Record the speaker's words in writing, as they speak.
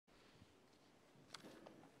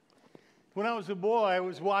When I was a boy, I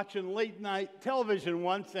was watching late night television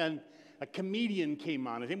once, and a comedian came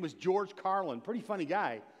on. His name was George Carlin, pretty funny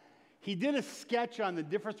guy. He did a sketch on the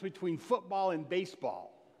difference between football and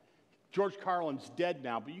baseball. George Carlin's dead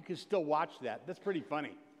now, but you can still watch that. That's pretty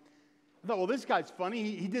funny. I thought, well, this guy's funny.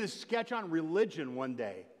 He did a sketch on religion one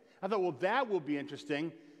day. I thought, well, that will be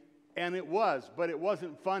interesting. And it was, but it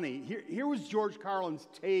wasn't funny. Here was George Carlin's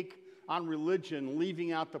take on religion,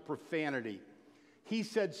 leaving out the profanity. He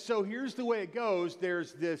said, so here's the way it goes.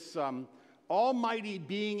 There's this almighty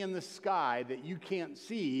being in the sky that you can't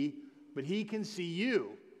see, but he can see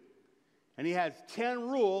you. And he has 10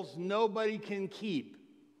 rules nobody can keep.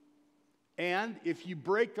 And if you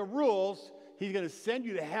break the rules, he's going to send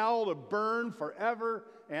you to hell to burn forever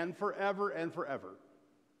and forever and forever.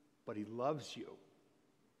 But he loves you.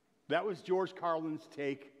 That was George Carlin's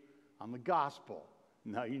take on the gospel.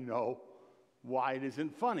 Now you know why it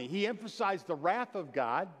isn't funny. He emphasized the wrath of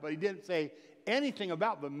God, but he didn't say anything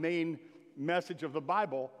about the main message of the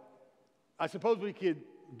Bible. I suppose we could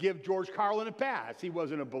give George Carlin a pass. He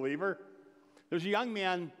wasn't a believer. There's a young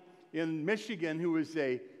man in Michigan who was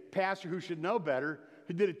a pastor who should know better,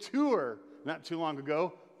 who did a tour not too long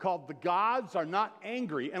ago called The Gods Are Not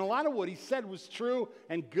Angry. And a lot of what he said was true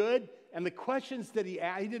and good. And the questions that he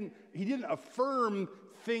asked, he didn't affirm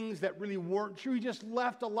things that really weren't true. He just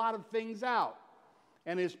left a lot of things out.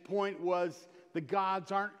 And his point was, the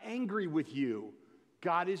gods aren't angry with you.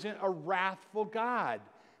 God isn't a wrathful God.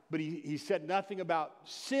 But he said nothing about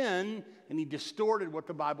sin, and he distorted what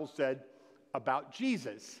the Bible said about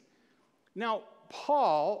Jesus. Now,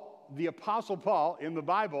 Paul, the Apostle Paul in the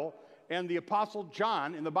Bible, and the Apostle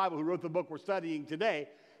John in the Bible, who wrote the book we're studying today,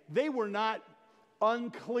 they were not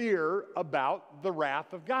unclear about the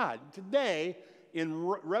wrath of God. Today, in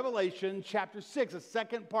Revelation chapter 6, the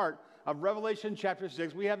second part of Revelation chapter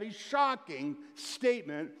 6, we have a shocking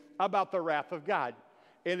statement about the wrath of God.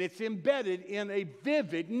 And it's embedded in a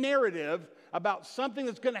vivid narrative about something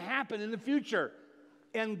that's going to happen in the future.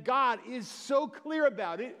 And God is so clear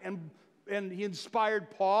about it, and he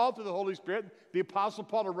inspired Paul through the Holy Spirit, the Apostle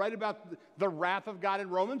Paul, to write about the wrath of God in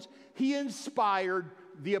Romans. He inspired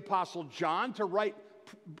the Apostle John to write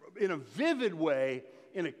in a vivid way,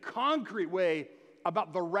 in a concrete way,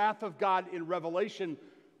 about the wrath of God in Revelation.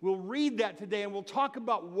 We'll read that today, and we'll talk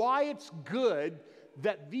about why it's good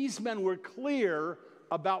that these men were clear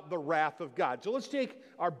about the wrath of God. So let's take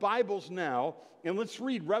our Bibles now, and let's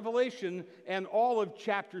read Revelation and all of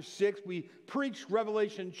chapter 6. We preached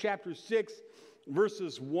Revelation chapter 6,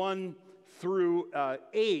 verses 1 through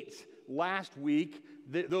 8 last week.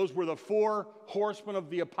 Those were the four horsemen of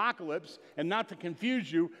the apocalypse, and not to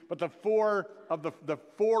confuse you, but the four of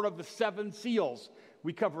the seven seals.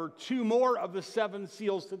 We cover two more of the seven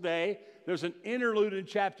seals today. There's an interlude in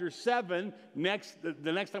chapter 7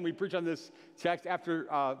 the next time we preach on this text after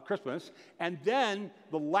Christmas, and then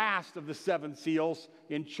the last of the seven seals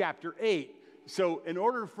in chapter 8. So in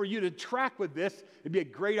order for you to track with this, it'd be a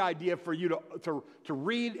great idea for you to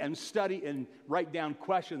read and study and write down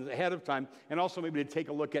questions ahead of time, and also maybe to take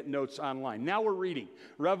a look at notes online. Now we're reading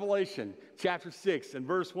Revelation chapter 6 and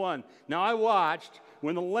verse 1. Now I watched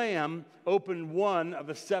when the Lamb opened one of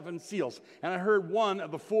the seven seals, and I heard one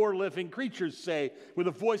of the four living creatures say with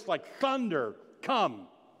a voice like thunder, "Come."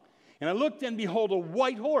 And I looked, and behold, a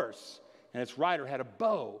white horse, and its rider had a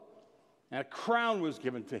bow, and a crown was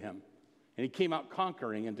given to him. And he came out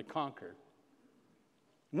conquering and to conquer.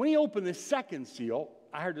 When he opened the second seal,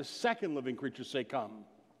 I heard the second living creature say, "Come."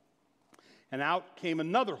 And out came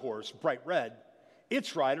another horse, bright red.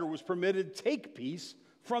 Its rider was permitted to take peace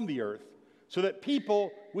from the earth, so that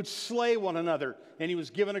people would slay one another. And he was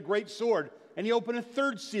given a great sword. And he opened a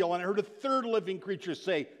third seal, and I heard a third living creature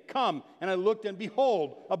say, "Come." And I looked, and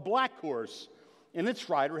behold, a black horse. And its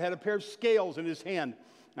rider had a pair of scales in his hand.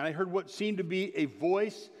 And I heard what seemed to be a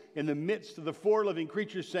voice in the midst of the four living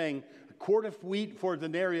creatures saying, "A quart of wheat for a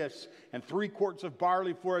denarius, and 3 quarts of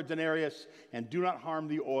barley for a denarius, and do not harm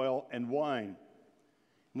the oil and wine."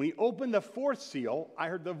 When he opened the fourth seal, I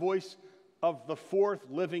heard the voice of the fourth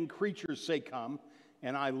living creature say, "Come."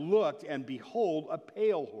 And I looked, and behold, a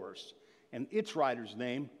pale horse, and its rider's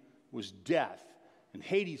name was Death. And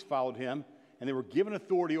Hades followed him, and they were given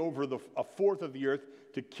authority over a fourth of the earth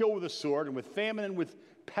to kill with a sword, and with famine, and with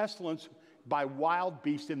pestilence, by wild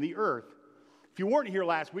beasts in the earth. If you weren't here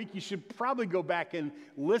last week, you should probably go back and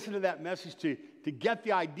listen to that message to get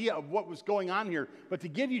the idea of what was going on here. But to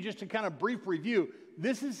give you just a kind of brief review,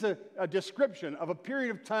 this is a description of a period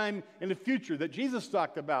of time in the future that Jesus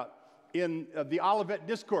talked about in the Olivet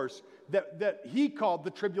Discourse that he called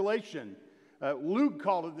the tribulation. Luke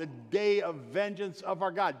called it the day of vengeance of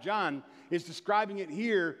our God. John is describing it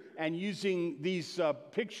here and using these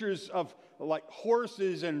pictures of like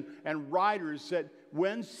horses and riders, that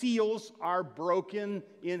when seals are broken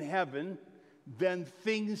in heaven, then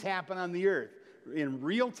things happen on the earth. In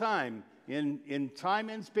real time, in time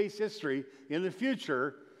and space history, in the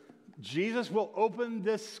future, Jesus will open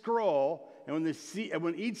this scroll, and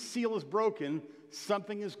when each seal is broken,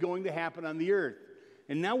 something is going to happen on the earth.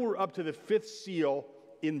 And now we're up to the fifth seal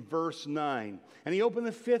in verse 9. And he opened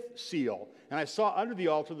the fifth seal, and I saw under the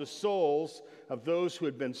altar the souls of those who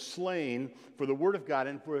had been slain for the word of God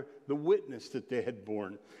and for the witness that they had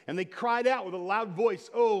borne. And they cried out with a loud voice,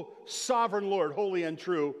 "O sovereign Lord, holy and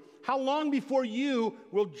true, how long before you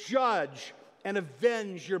will judge and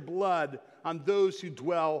avenge your blood on those who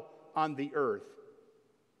dwell on the earth?"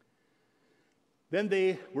 Then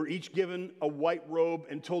they were each given a white robe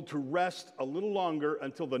and told to rest a little longer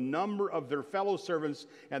until the number of their fellow servants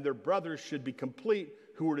and their brothers should be complete,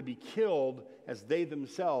 who were to be killed as they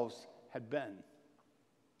themselves had been.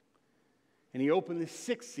 And he opened the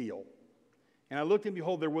sixth seal. And I looked, and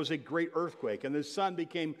behold, there was a great earthquake, and the sun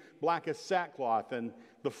became black as sackcloth, and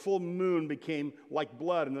the full moon became like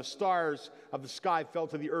blood, and the stars of the sky fell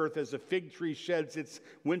to the earth as a fig tree sheds its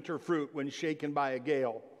winter fruit when shaken by a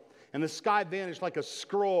gale. And the sky vanished like a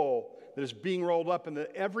scroll that is being rolled up, and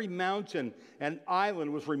every mountain and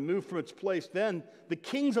island was removed from its place. Then the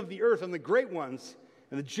kings of the earth and the great ones,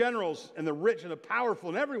 and the generals and the rich and the powerful,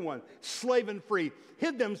 and everyone, slave and free,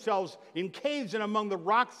 hid themselves in caves and among the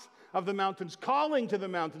rocks of the mountains, calling to the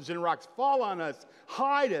mountains and rocks, "Fall on us,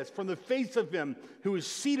 hide us from the face of him who is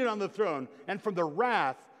seated on the throne and from the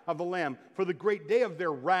wrath of the Lamb. For the great day of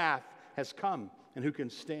their wrath has come, and who can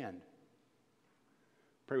stand?"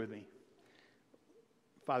 Pray with me.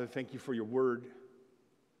 Father, thank you for your word.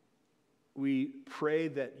 We pray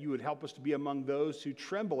that you would help us to be among those who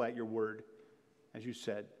tremble at your word, as you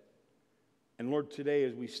said. And Lord, today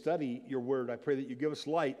as we study your word, I pray that you give us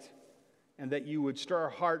light, and that you would stir our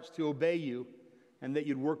hearts to obey you, and that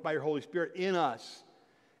you'd work by your Holy Spirit in us.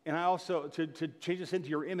 And I also, to change us into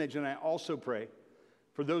your image, and I also pray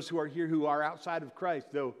for those who are here who are outside of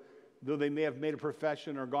Christ, though they may have made a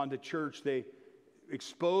profession or gone to church, they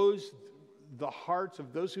expose the hearts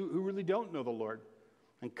of those who really don't know the Lord,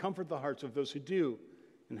 and comfort the hearts of those who do,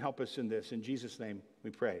 and help us in this. In Jesus' name we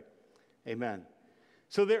pray. Amen.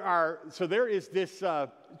 So there is this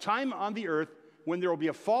time on the earth when there will be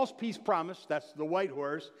a false peace promised, that's the white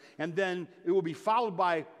horse, and then it will be followed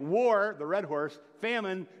by war, the red horse,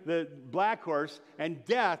 famine, the black horse, and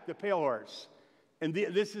death, the pale horse. And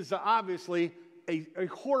this is obviously a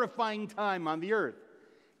horrifying time on the earth.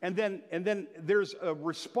 And then there's a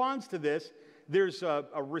response to this. There's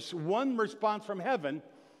one response from heaven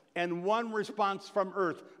and one response from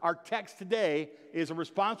earth. Our text today is a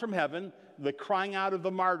response from heaven, the crying out of the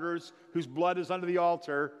martyrs whose blood is under the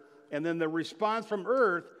altar, and then the response from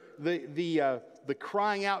earth, the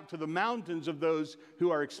crying out to the mountains of those who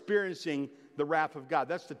are experiencing the wrath of God.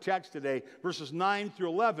 That's the text today. Verses 9 through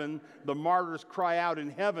 11, the martyrs cry out in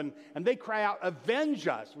heaven, and they cry out, "Avenge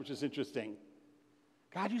us," which is interesting.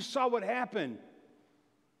 God, you saw what happened.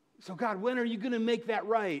 So God, when are you going to make that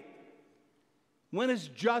right? When is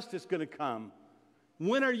justice going to come?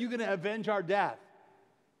 When are you going to avenge our death?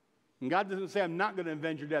 And God doesn't say, "I'm not going to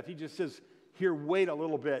avenge your death." He just says, "Here, wait a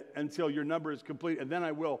little bit until your number is complete, and then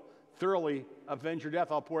I will thoroughly avenge your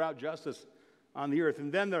death. I'll pour out justice on the earth."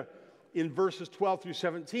 And then in verses 12 through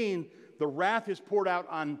 17, the wrath is poured out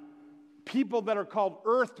on people that are called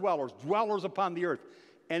earth dwellers, dwellers upon the earth.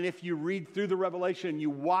 And if you read through the Revelation, you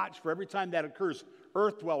watch for every time that occurs,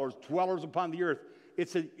 earth dwellers, dwellers upon the earth,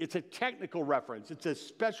 it's a technical reference. It's a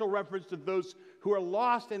special reference to those who are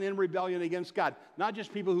lost and in rebellion against God. Not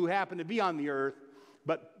just people who happen to be on the earth,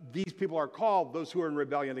 but these people are called, those who are in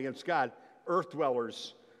rebellion against God, earth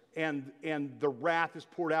dwellers. And the wrath is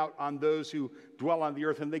poured out on those who dwell on the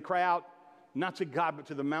earth. And they cry out, not to God, but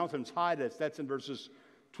to the mountains, "Hide us." That's in verses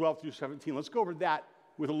 12 through 17. Let's go over that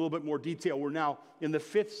with a little bit more detail. We're now in the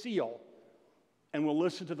fifth seal, and we'll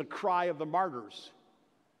listen to the cry of the martyrs.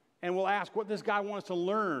 And we'll ask, what does God want us to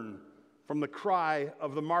learn from the cry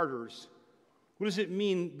of the martyrs? What does it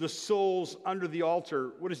mean, the souls under the altar?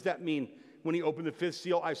 What does that mean? When he opened the fifth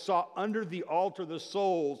seal, "I saw under the altar the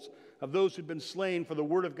souls of those who'd been slain for the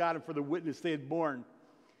word of God and for the witness they had borne."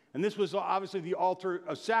 And this was obviously the altar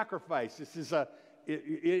of sacrifice. This is a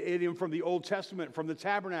idiom from the Old Testament, from the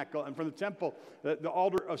tabernacle and from the temple, the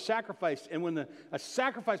altar of sacrifice. And when a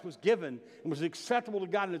sacrifice was given and was acceptable to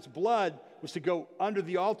God and its blood was to go under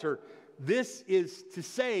the altar, this is to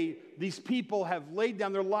say these people have laid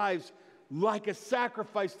down their lives like a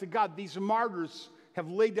sacrifice to God. These martyrs have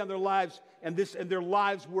laid down their lives, and their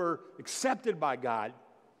lives were accepted by God.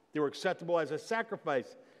 They were acceptable as a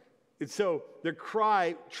sacrifice. And so their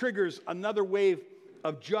cry triggers another wave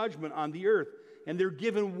of judgment on the earth. And they're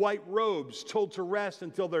given white robes, told to rest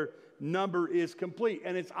until their number is complete.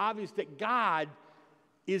 And it's obvious that God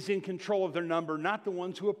is in control of their number, not the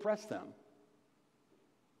ones who oppress them.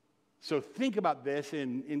 So think about this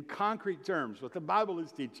in concrete terms, what the Bible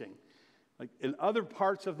is teaching. Like in other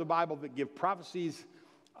parts of the Bible that give prophecies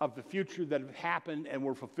of the future that have happened and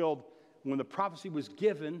were fulfilled, when the prophecy was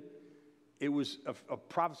given, it was a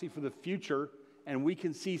prophecy for the future. And we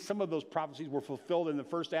can see some of those prophecies were fulfilled in the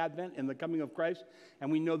first advent, in the coming of Christ.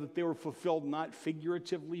 And we know that they were fulfilled not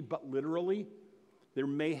figuratively, but literally. There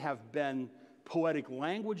may have been poetic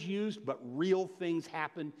language used, but real things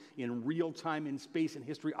happen in real time, in space and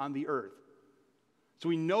history on the earth. So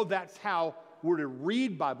we know that's how we're to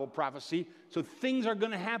read Bible prophecy. So things are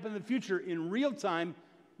going to happen in the future in real time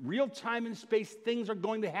and space. Things are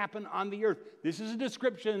going to happen on the earth. This is a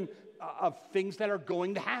description of things that are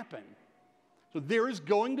going to happen. So there is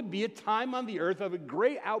going to be a time on the earth of a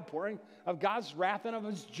great outpouring of God's wrath and of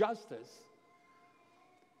his justice.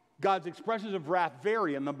 God's expressions of wrath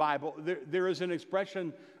vary in the Bible. There is an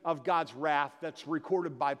expression of God's wrath that's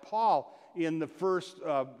recorded by Paul in the first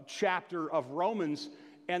chapter of Romans.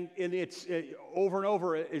 And it's over and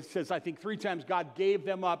over, it says, I think 3 times, God gave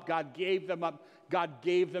them up, God gave them up, God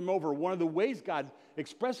gave them over. One of the ways God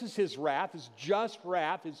expresses his wrath, his just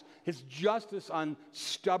wrath, his justice on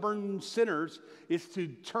stubborn sinners is to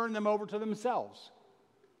turn them over to themselves.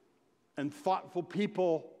 And thoughtful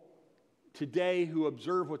people today who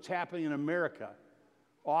observe what's happening in America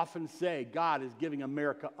often say God is giving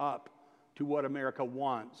America up to what America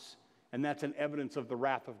wants. And that's an evidence of the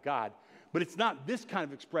wrath of God. But it's not this kind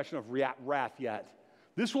of expression of wrath yet.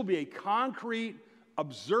 This will be a concrete,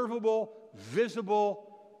 observable, visible,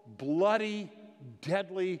 bloody,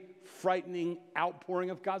 deadly, frightening outpouring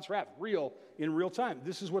of God's wrath, in real time.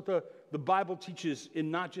 This is what the Bible teaches,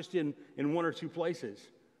 not just in 1 or 2 places.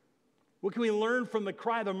 What can we learn from the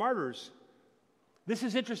cry of the martyrs? This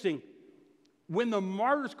is interesting. When the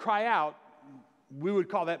martyrs cry out, we would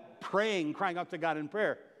call that praying, crying out to God in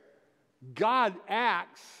prayer. God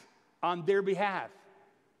acts on their behalf.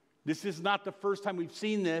 This is not the first time we've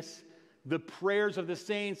seen this. The prayers of the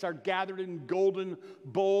saints are gathered in golden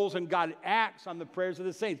bowls, and God acts on the prayers of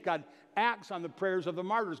the saints. God acts on the prayers of the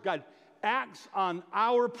martyrs. God acts on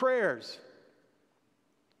our prayers.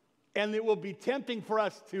 And it will be tempting for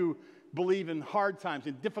us to believe in hard times,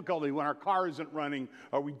 in difficulty, when our car isn't running,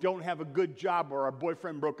 or we don't have a good job, or our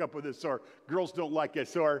boyfriend broke up with us, or girls don't like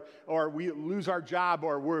us, or we lose our job,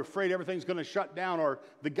 or we're afraid everything's going to shut down, or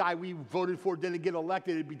the guy we voted for didn't get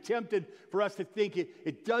elected. It'd be tempted for us to think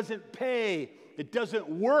it doesn't pay, it doesn't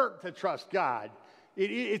work to trust God.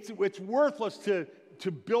 It's worthless to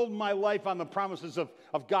build my life on the promises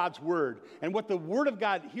of God's word. And what the word of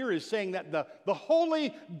God here is saying, that the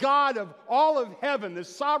holy God of all of heaven, the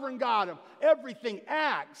sovereign God of everything,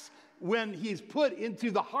 acts when he's put into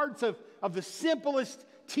the hearts of the simplest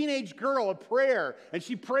teenage girl a prayer. And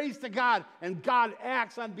she prays to God, and God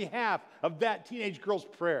acts on behalf of that teenage girl's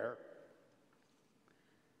prayer.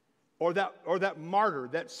 Or that martyr,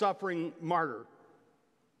 that suffering martyr.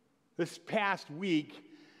 This past week,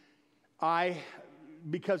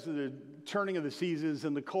 because of the turning of the seasons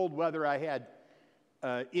and the cold weather, I had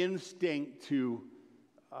instinct to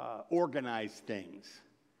organize things.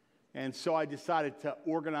 And so I decided to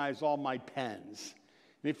organize all my pens.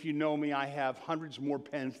 And if you know me, I have hundreds more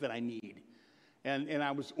pens than I need. And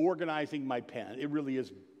I was organizing my pen. It really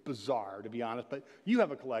is bizarre, to be honest, but you have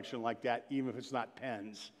a collection like that, even if it's not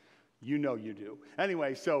pens. You know you do.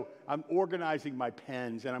 Anyway, so I'm organizing my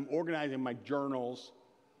pens, and I'm organizing my journals.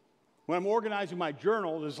 When I'm organizing my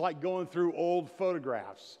journal, it's like going through old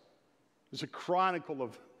photographs. It's a chronicle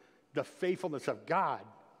of the faithfulness of God.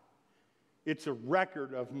 It's a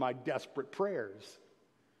record of my desperate prayers.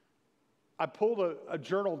 I pulled a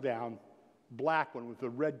journal down, black one with the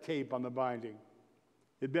red tape on the binding.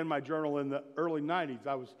 It had been my journal in the early 90s.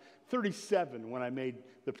 I was 37 when I made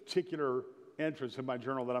the particular entrance in my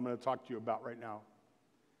journal that I'm going to talk to you about right now.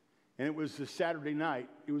 And it was a Saturday night.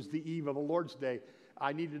 It was the eve of the Lord's Day.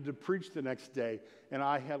 I needed to preach the next day, and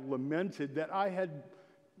I had lamented that I had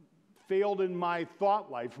failed in my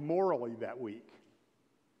thought life morally that week.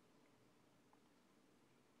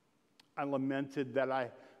 I lamented that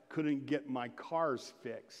I couldn't get my cars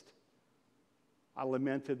fixed. I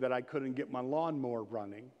lamented that I couldn't get my lawnmower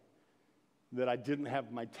running, that I didn't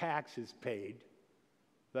have my taxes paid,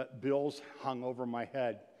 that bills hung over my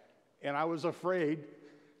head. And I was afraid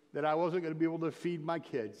that I wasn't going to be able to feed my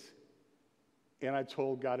kids. And I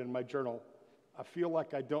told God in my journal, I feel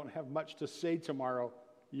like I don't have much to say tomorrow.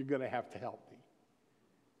 You're going to have to help me.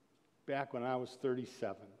 Back when I was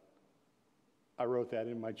 37, I wrote that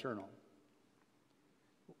in my journal.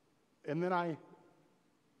 And then I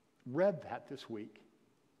read that this week.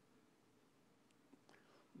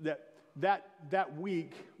 That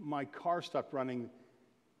week, my car stopped running,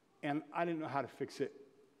 and I didn't know how to fix it.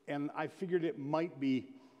 And I figured it might be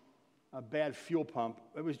a bad fuel pump.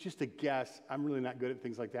 It was just a guess. I'm really not good at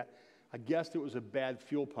things like that. I guessed it was a bad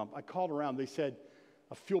fuel pump. I called around. They said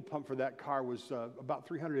a fuel pump for that car was about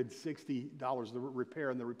 $360, the repair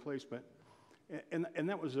and the replacement. And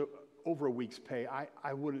that was over a week's pay.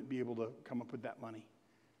 I wouldn't be able to come up with that money.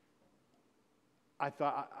 I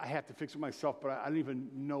thought I had to fix it myself, but I don't even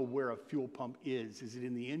know where a fuel pump is. Is it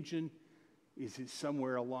in the engine? Is it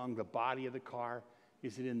somewhere along the body of the car?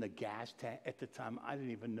 Is it in the gas tank? At the time, I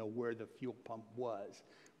didn't even know where the fuel pump was,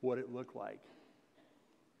 what it looked like.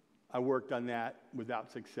 I worked on that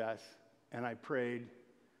without success, and I prayed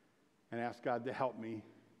and asked God to help me.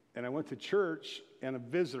 And I went to church, and a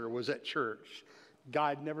visitor was at church.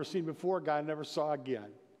 Guy I'd never seen before, guy I never saw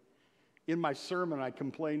again. In my sermon, I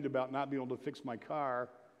complained about not being able to fix my car.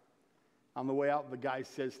 On the way out, the guy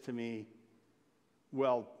says to me,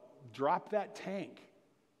 well, drop that tank.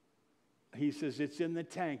 He says, it's in the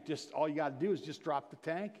tank. Just all you got to do is just drop the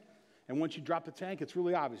tank. And once you drop the tank, it's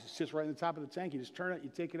really obvious. It sits right on the top of the tank. You just turn it,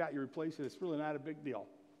 you take it out, you replace it. It's really not a big deal.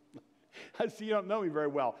 I see you don't know me very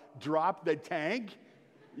well. Drop the tank?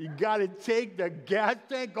 You got to take the gas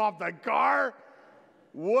tank off the car?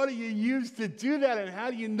 What do you use to do that, and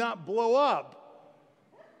how do you not blow up?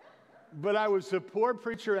 But I was a poor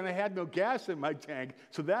preacher, and I had no gas in my tank,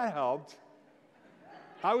 so that helped.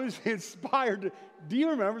 I was inspired. Do you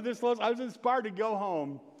remember this, Lois? I was inspired to go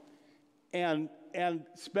home and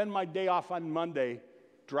spend my day off on Monday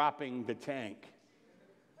dropping the tank.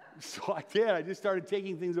 So I did. I just started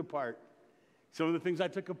taking things apart. Some of the things I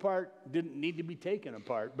took apart didn't need to be taken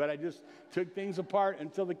apart, but I just took things apart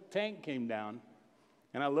until the tank came down.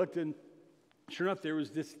 And I looked, and sure enough, there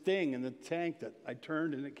was this thing in the tank that I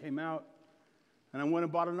turned, and it came out. And I went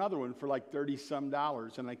and bought another one for like $30-some.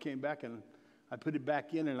 And I came back, and I put it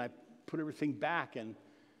back in, and I put everything back. And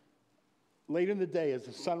late in the day, as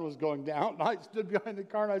the sun was going down, I stood behind the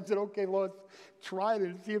car, and I said, okay, Lois, try it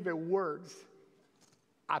and see if it works.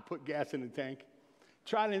 I put gas in the tank.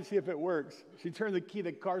 Tried it and see if it works. She turned the key,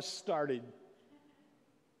 the car started.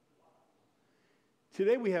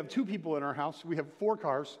 Today we have 2 people in our house. We have 4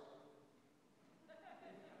 cars.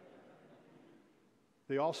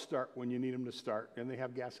 They all start when you need them to start, and they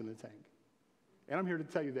have gas in the tank. And I'm here to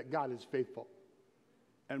tell you that God is faithful.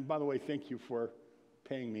 And by the way, thank you for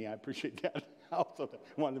paying me. I appreciate that. I also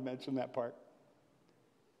wanted to mention that part.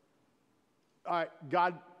 All right,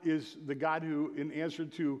 God is the God who, in answer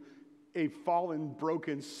to a fallen,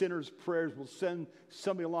 broken sinner's prayers, will send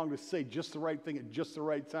somebody along to say just the right thing at just the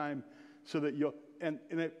right time, so that you'll. And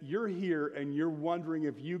if you're here and you're wondering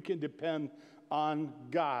if you can depend on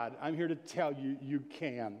God, I'm here to tell you, you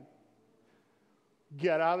can.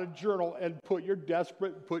 Get out a journal and put your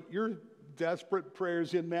desperate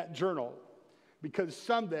prayers in that journal. Because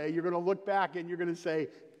someday you're going to look back and you're going to say,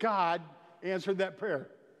 God answered that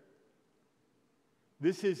prayer.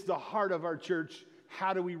 This is the heart of our church.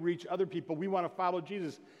 How do we reach other people? We want to follow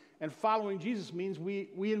Jesus. And following Jesus means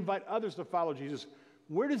we invite others to follow Jesus.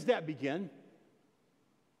 Where does that begin?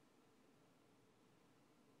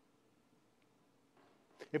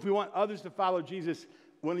 If we want others to follow Jesus,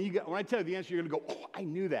 when I tell you the answer, you're going to go, oh, I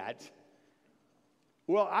knew that.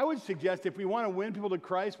 Well, I would suggest if we want to win people to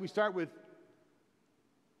Christ, we start with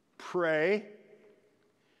pray,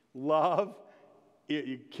 love.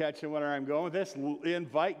 You catching where I'm going with this?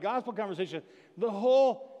 Invite, gospel conversation. The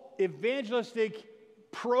whole evangelistic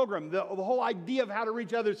program, the whole idea of how to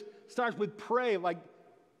reach others starts with pray. Like,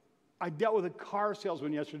 I dealt with a car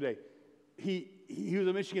salesman yesterday. He was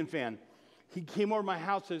a Michigan fan. He came over to my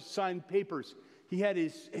house to sign papers. He had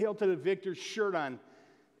his Hail to the Victor shirt on.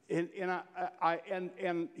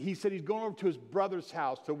 And he said he's going over to his brother's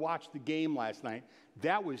house to watch the game last night.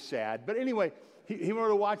 That was sad. But anyway, he went over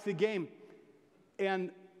to watch the game.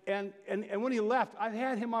 And when he left, I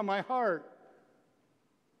had him on my heart.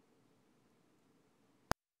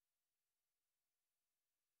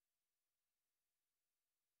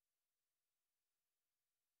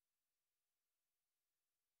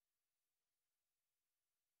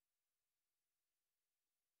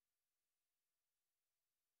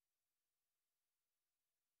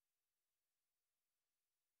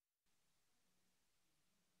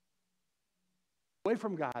 away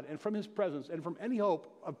from God and from his presence and from any hope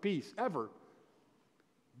of peace ever.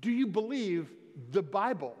 Do you believe the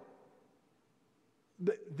Bible?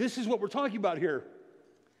 This is what we're talking about here.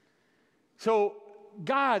 So,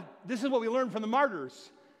 God, this is what we learned from the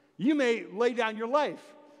martyrs. You may lay down your life.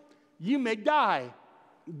 You may die.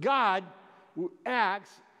 God acts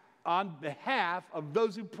on behalf of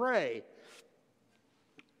those who pray.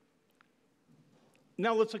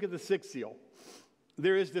 Now let's look at the sixth seal.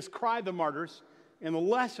 There is this cry of the martyrs, and the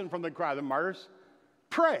lesson from the cry of the martyrs,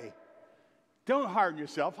 pray. Don't harden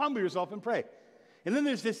yourself, humble yourself and pray. And then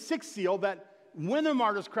there's this sixth seal that when the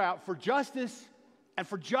martyrs cry out for justice and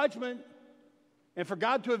for judgment and for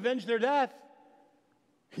God to avenge their death,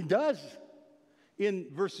 he does. In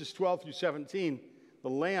verses 12 through 17, the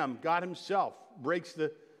Lamb, God himself, breaks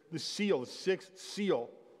the seal, the sixth seal.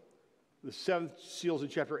 The seventh seal is in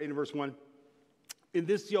chapter 8 and verse 1. In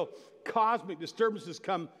this seal, cosmic disturbances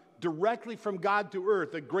come directly from God to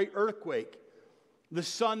earth, a great earthquake. The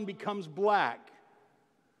sun becomes black.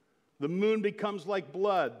 The moon becomes like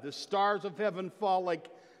blood. The stars of heaven fall like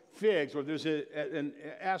figs, or there's an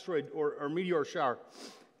asteroid or meteor shower.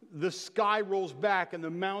 The sky rolls back, and the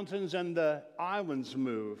mountains and the islands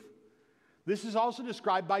move. This is also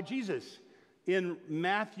described by Jesus in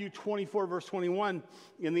Matthew 24, verse 21,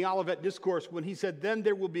 in the Olivet Discourse, when he said, "Then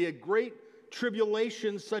there will be a great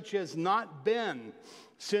tribulation such as not been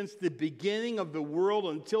since the beginning of the world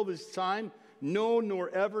until this time, no, nor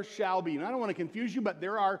ever shall be." And I don't want to confuse you, but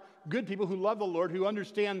there are good people who love the Lord, who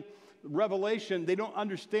understand Revelation. They don't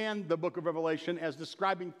understand the book of Revelation as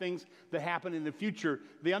describing things that happen in the future.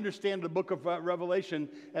 They understand the book of Revelation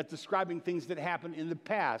as describing things that happen in the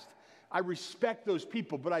past. I respect those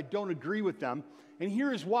people, but I don't agree with them. And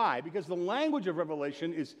here is why. Because the language of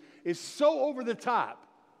Revelation is so over the top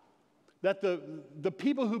that the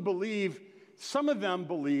people who believe, some of them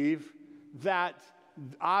believe that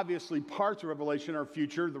obviously parts of Revelation are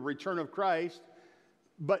future, the return of Christ,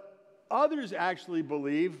 but others actually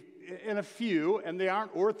believe, and a few, and they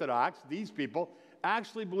aren't orthodox, these people,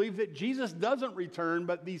 actually believe that Jesus doesn't return,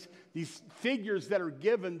 but these figures that are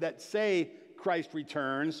given that say Christ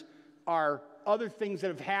returns are other things that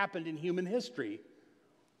have happened in human history.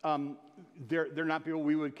 They're not people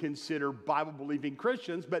we would consider Bible-believing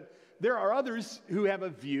Christians, but there are others who have a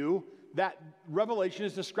view that Revelation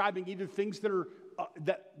is describing either things that are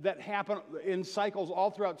that happen in cycles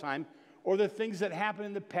all throughout time, or the things that happen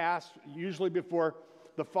in the past, usually before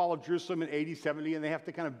the fall of Jerusalem in AD 70, and they have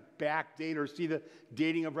to kind of backdate or see the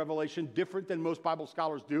dating of Revelation different than most Bible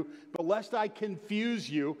scholars do. But lest I confuse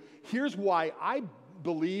you, here's why I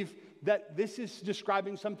believe that this is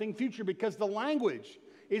describing something future, because the language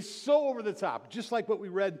is so over the top, just like what we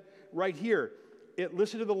read right here.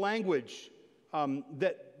 Listen to the language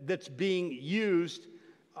that's being used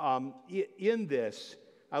in this.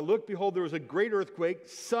 I looked, behold, there was a great earthquake.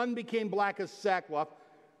 Sun became black as sackcloth.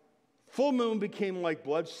 Full moon became like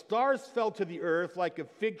blood. Stars fell to the earth like a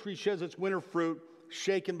fig tree sheds its winter fruit,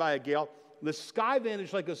 shaken by a gale. The sky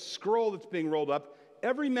vanished like a scroll that's being rolled up.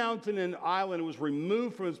 Every mountain and island was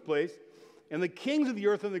removed from its place. And the kings of the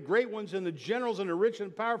earth and the great ones and the generals and the rich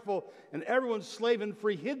and powerful and everyone slave and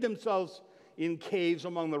free hid themselves in caves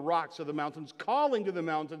among the rocks of the mountains, calling to the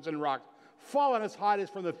mountains and rocks, fall on us hide as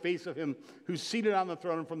from the face of him who's seated on the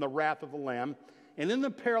throne and from the wrath of the Lamb. And in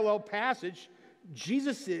the parallel passage,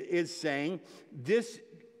 Jesus is saying,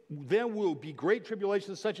 there will be great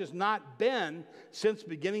tribulation such as not been since the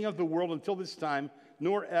beginning of the world until this time,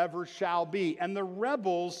 nor ever shall be. And the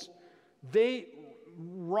rebels, they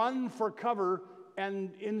run for cover,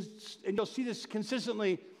 and you'll see this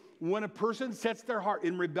consistently. When a person sets their heart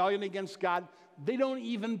in rebellion against God, they don't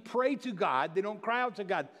even pray to God. They don't cry out to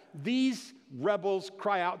God. These rebels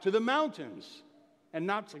cry out to the mountains and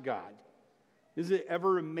not to God. Does it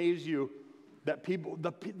ever amaze you that people,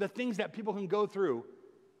 the things that people can go through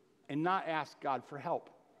and not ask God for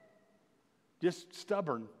help? Just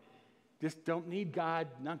stubborn. Just don't need God,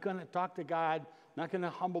 not going to talk to God, not going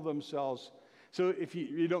to humble themselves. So if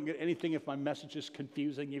you don't get anything, if my message is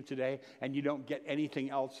confusing you today and you don't get anything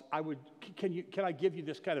else, can I give you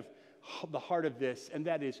this kind of the heart of this? And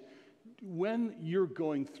that is, when you're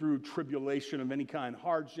going through tribulation of any kind,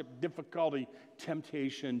 hardship, difficulty,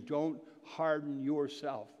 temptation, don't harden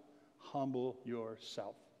yourself. Humble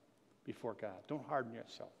yourself before God. Don't harden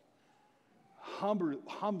yourself.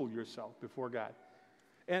 Humble yourself before God.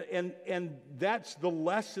 And that's the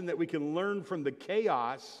lesson that we can learn from the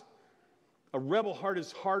chaos. A rebel heart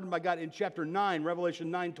is hardened by God. In chapter 9,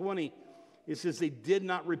 Revelation 9:20, it says they did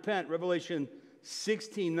not repent. Revelation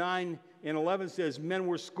 16:9 and 11 says, men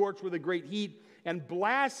were scorched with a great heat and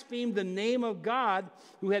blasphemed the name of God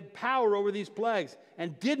who had power over these plagues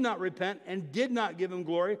and did not repent and did not give him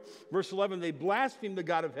glory. Verse 11, they blasphemed the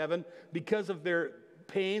God of heaven because of their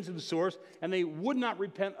pains and sores, and they would not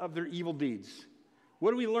repent of their evil deeds.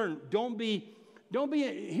 What do we learn?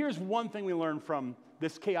 Here's one thing we learn from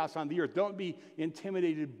this chaos on the earth. Don't be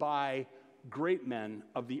intimidated by great men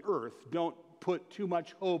of the earth. Don't put too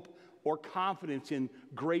much hope or confidence in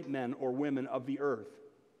great men or women of the earth.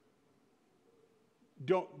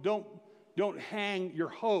 Don't hang your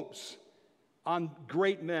hopes on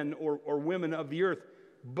great men or women of the earth,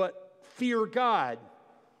 but fear God.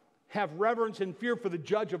 Have reverence and fear for the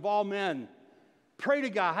judge of all men. Pray to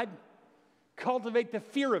God. Cultivate the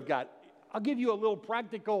fear of God. I'll give you a little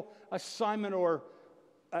practical assignment or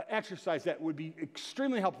exercise that would be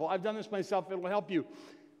extremely helpful. I've done this myself. It'll help you.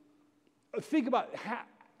 Think about,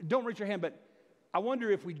 don't raise your hand, but I wonder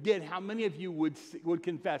if we did, how many of you would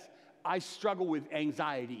confess, I struggle with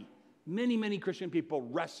anxiety. Many, many Christian people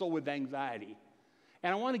wrestle with anxiety.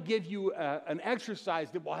 And I want to give you an exercise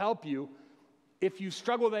that will help you if you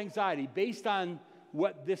struggle with anxiety based on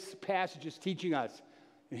what this passage is teaching us.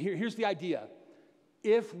 And here's the idea.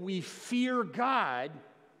 If we fear God,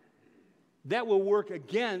 that will work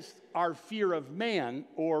against our fear of man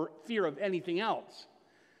or fear of anything else.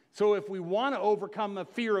 So if we want to overcome the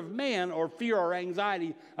fear of man or fear or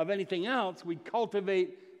anxiety of anything else, we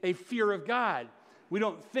cultivate a fear of God. We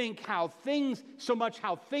don't think so much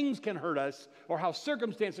how things can hurt us or how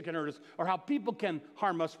circumstances can hurt us or how people can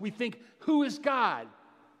harm us. We think, who is God?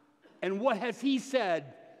 And what has he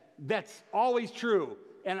said that's always true?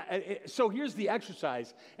 And so here's the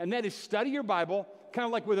exercise, and that is study your Bible, kind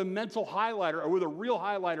of like with a mental highlighter or with a real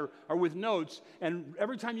highlighter or with notes, and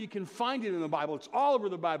every time you can find it in the Bible, it's all over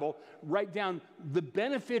the Bible, write down the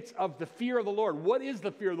benefits of the fear of the Lord. What is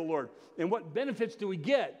the fear of the Lord? And what benefits do we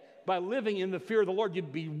get by living in the fear of the Lord?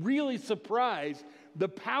 You'd be really surprised the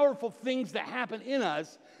powerful things that happen in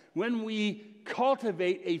us when we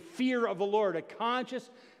cultivate a fear of the Lord, a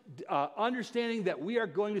conscious understanding that we are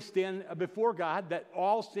going to stand before God, that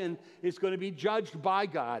all sin is going to be judged by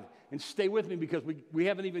God. And stay with me because we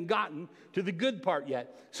haven't even gotten to the good part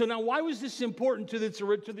yet. So now why was this important to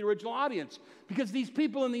the original audience? Because these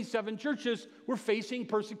people in these 7 churches were facing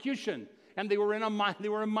persecution. And they were in a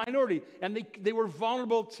minority. And they were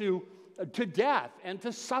vulnerable to death and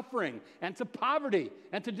to suffering and to poverty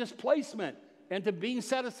and to displacement and to being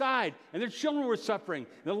set aside. And their children were suffering.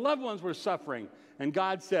 And their loved ones were suffering. And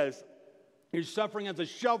God says, your suffering has a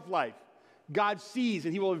shelf life. God sees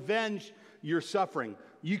and he will avenge your suffering.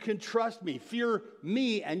 You can trust me. Fear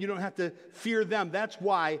me, and you don't have to fear them. That's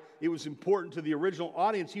why it was important to the original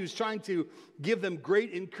audience. He was trying to give them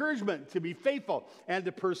great encouragement to be faithful and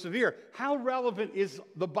to persevere. How relevant is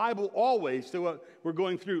the Bible always to what we're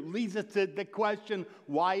going through? Leads us to the question,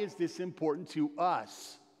 why is this important to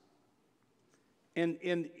us? And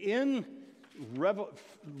in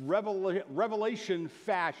Revelation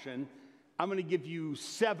fashion, I'm going to give you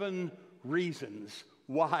 7 reasons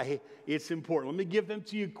why it's important. Let me give them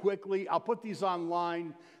to you quickly. I'll put these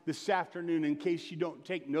online this afternoon in case you don't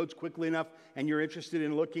take notes quickly enough and you're interested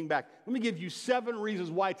in looking back. Let me give you 7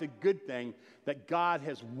 reasons why it's a good thing that God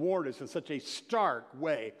has warned us in such a stark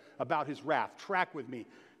way about his wrath. Track with me.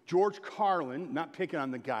 George Carlin, not picking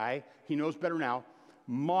on the guy, he knows better now,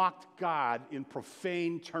 mocked God in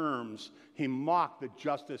profane terms. He mocked the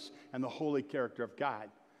justice and the holy character of God.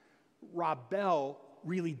 Rob Bell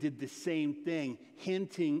really did the same thing,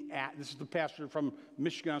 hinting at, this is the pastor from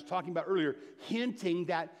Michigan I was talking about earlier, hinting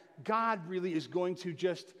that God really is going to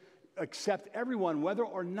just accept everyone, whether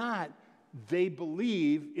or not they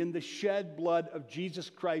believe in the shed blood of Jesus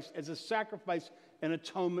Christ as a sacrifice and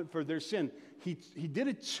atonement for their sin. He did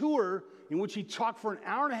a tour in which he talked for an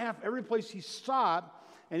hour and a half every place he stopped,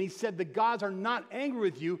 and he said the gods are not angry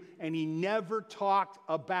with you, and he never talked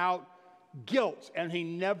about guilt, and he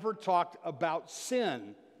never talked about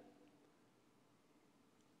sin.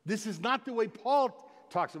 This is not the way Paul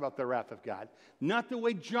talks about the wrath of God, not the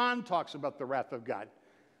way John talks about the wrath of God.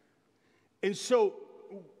 And so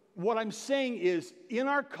what I'm saying is, in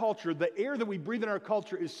our culture, the air that we breathe in our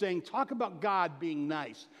culture is saying, talk about God being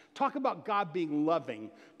nice, talk about God being loving,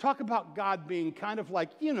 talk about God being kind of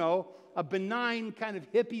like, a benign kind of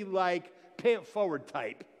hippie-like, pay it forward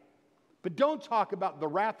type. But don't talk about the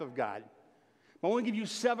wrath of God. I want to give you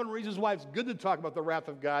 7 reasons why it's good to talk about the wrath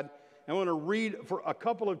of God. I want to read for a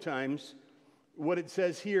couple of times what it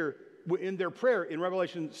says here in their prayer. In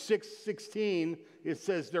Revelation 6:16, it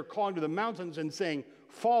says they're calling to the mountains and saying,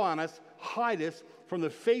 fall on us, hide us from the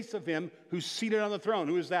face of him who's seated on the throne.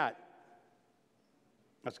 Who is that?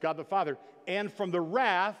 That's God the Father. And from the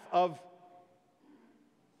wrath of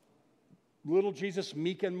little Jesus,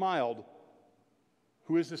 meek and mild,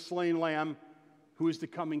 who is the slain lamb, who is the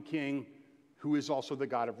coming king, who is also the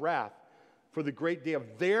God of wrath. For the great day of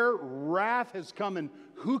their wrath has come, and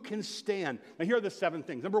who can stand? Now here are the 7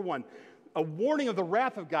 things. Number 1, a warning of the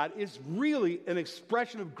wrath of God is really an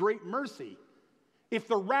expression of great mercy. If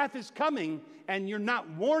the wrath is coming and you're not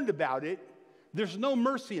warned about it, there's no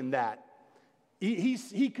mercy in that.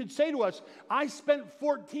 He could say to us, I spent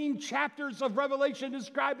 14 chapters of Revelation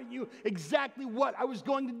describing you exactly what I was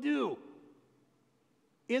going to do.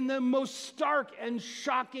 In the most stark and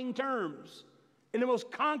shocking terms. In the most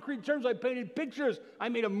concrete terms, I painted pictures. I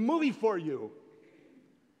made a movie for you.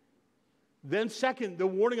 Then second, the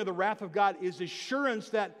warning of the wrath of God is assurance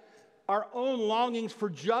that our own longings for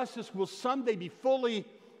justice will someday be fully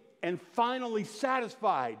and finally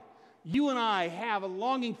satisfied. You and I have a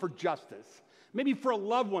longing for justice. Maybe for a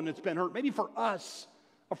loved one that's been hurt. Maybe for us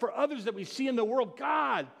or for others that we see in the world.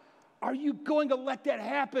 God, are you going to let that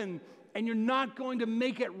happen and you're not going to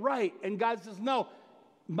make it right? And God says, no,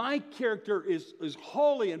 my character is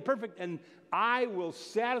holy and perfect and I will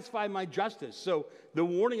satisfy my justice. So the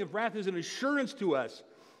warning of wrath is an assurance to us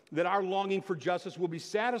that our longing for justice will be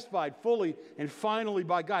satisfied fully and finally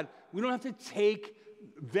by God. We don't have to take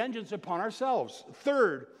vengeance upon ourselves.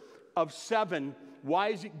 Third of 7, why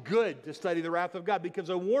is it good to study the wrath of God? Because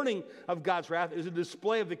a warning of God's wrath is a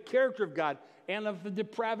display of the character of God and of the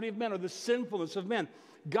depravity of men or the sinfulness of men.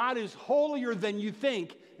 God is holier than you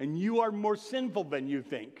think, and you are more sinful than you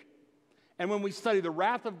think. And when we study the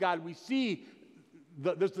wrath of God, we see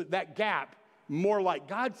that gap more like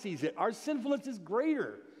God sees it. Our sinfulness is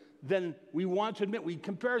greater than we want to admit. We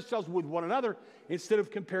compare ourselves with one another instead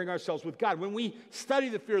of comparing ourselves with God. When we study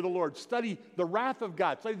the fear of the Lord, study the wrath of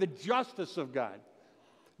God, study the justice of God,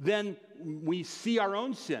 then we see our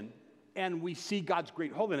own sin and we see God's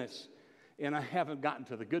great holiness. And I haven't gotten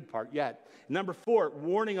to the good part yet. Number 4,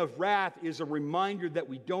 warning of wrath is a reminder that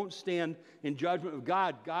we don't stand in judgment of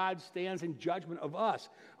God. God stands in judgment of us.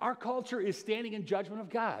 Our culture is standing in judgment of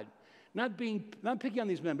God. Not picking on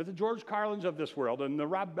these men, but the George Carlins of this world and the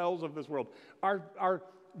Rob Bells of this world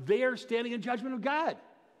they are standing in judgment of God.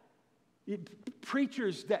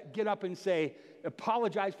 Preachers that get up and say,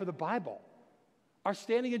 apologize for the Bible, are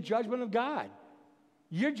standing in judgment of God.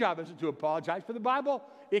 Your job isn't to apologize for the Bible,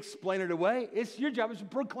 explain it away. Your job is to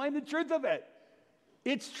proclaim the truth of it.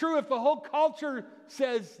 It's true if the whole culture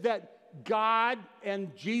says that God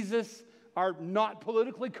and Jesus are not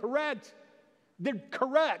politically correct. They're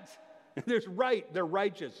correct. They're right. They're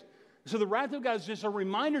righteous. So the wrath of God is just a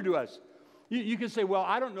reminder to us. You can say, well,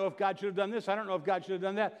 I don't know if God should have done this. I don't know if God should have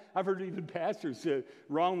done that. I've heard even pastors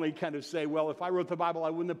wrongly kind of say, well, if I wrote the Bible, I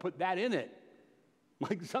wouldn't have put that in it.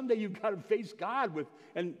 Like someday you've got to face God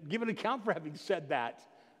and give an account for having said that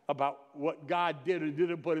about what God did and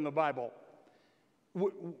didn't put in the Bible.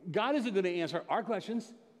 God isn't going to answer our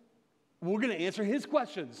questions. We're going to answer his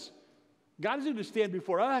questions. God isn't going to stand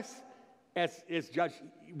before us as judge.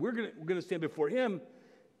 We're going to stand before him,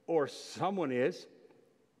 or someone is.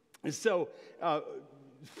 And so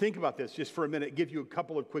think about this just for a minute, give you a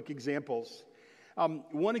couple of quick examples.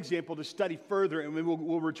 One example to study further, and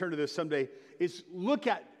we'll return to this someday, is look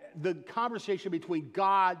at the conversation between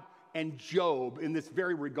God and Job in this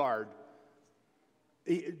very regard.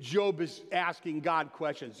 Job is asking God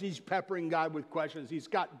questions. He's peppering God with questions. He's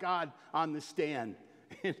got God on the stand.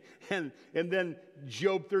 And then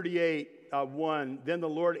Job 38:1, then the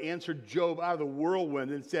Lord answered Job out of the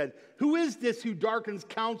whirlwind and said, who is this who darkens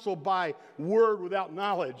counsel by word without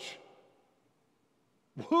knowledge?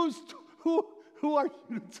 Who are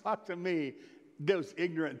you to talk to me those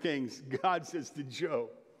ignorant things? God says to Job.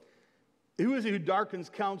 Who is it who darkens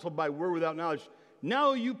counsel by word without knowledge?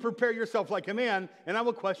 Now you prepare yourself like a man, and I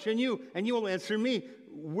will question you, and you will answer me.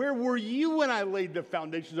 Where were you when I laid the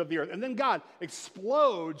foundations of the earth? And then God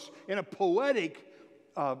explodes in a poetic,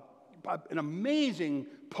 an amazing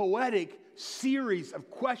poetic series of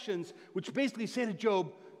questions, which basically say to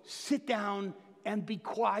Job, sit down and be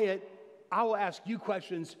quiet. I will ask you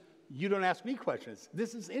questions. You don't ask me questions.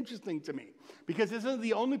 This is interesting to me because this isn't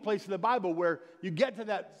the only place in the Bible where you get to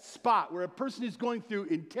that spot where a person is going through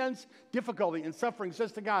intense difficulty and suffering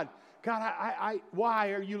says to God, God,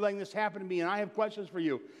 why are you letting this happen to me? And I have questions for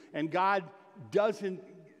you. And God doesn't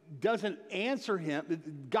answer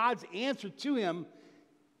him. God's answer to him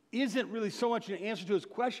isn't really so much an answer to his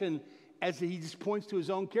question as he just points to his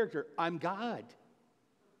own character. I'm God.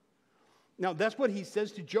 Now, that's what he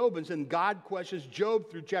says to Job, and then God questions Job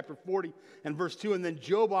through chapter 40 and verse 2, and then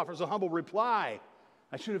Job offers a humble reply.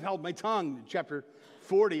 I should have held my tongue, chapter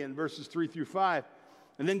 40 and verses 3 through 5.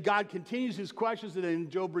 And then God continues his questions, and then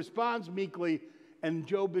Job responds meekly, and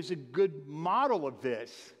Job is a good model of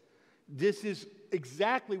this. This is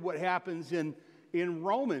exactly what happens in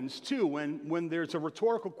Romans, too, when there's a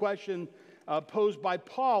rhetorical question posed by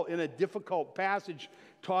Paul in a difficult passage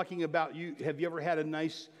talking about, have you ever had a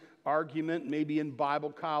nice argument, maybe in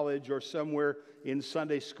Bible college or somewhere in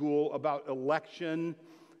Sunday school, about election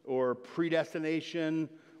or predestination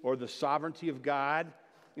or the sovereignty of God?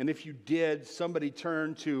 And if you did, somebody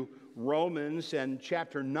turned to Romans and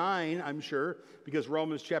chapter 9, I'm sure, because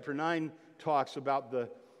Romans chapter 9 talks about the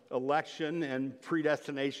election and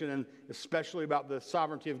predestination, and especially about the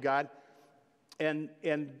sovereignty of God. And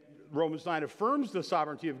Romans 9 affirms the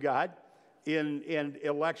sovereignty of God in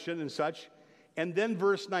election and such. And then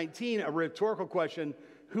verse 19, a rhetorical question,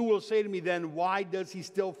 who will say to me then, why does he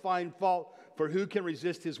still find fault? For who can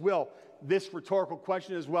resist his will? This rhetorical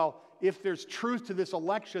question is, well, if there's truth to this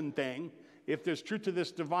election thing, if there's truth to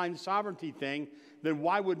this divine sovereignty thing, then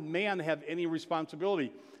why would man have any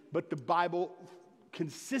responsibility? But the Bible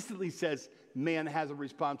consistently says man has a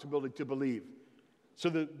responsibility to believe. So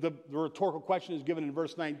the rhetorical question is given in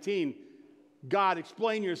verse 19. God,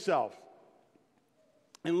 explain yourself.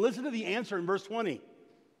 And listen to the answer in verse 20.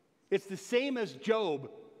 It's the same as Job.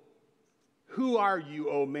 Who are you,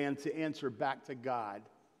 O man, to answer back to God?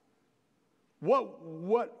 What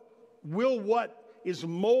will what is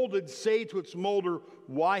molded say to its molder,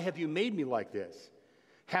 why have you made me like this?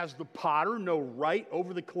 Has the potter no right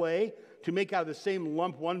over the clay to make out of the same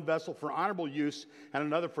lump one vessel for honorable use and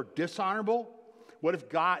another for dishonorable? What if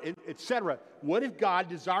God, etc. What if God,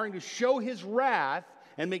 desiring to show his wrath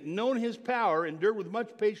and make known his power, endured with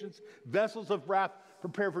much patience vessels of wrath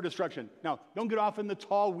prepared for destruction? Now, don't get off in the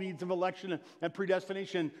tall weeds of election and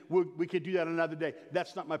predestination. We could do that another day.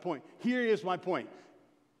 That's not my point. Here is my point.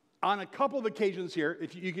 On a couple of occasions here,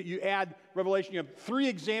 if you add Revelation, you have 3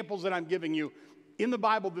 examples that I'm giving you in the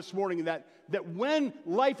Bible this morning that when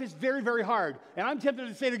life is very, very hard, and I'm tempted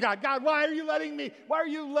to say to God, God, why are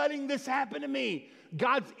you letting this happen to me?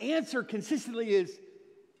 God's answer consistently is,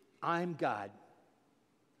 I'm God.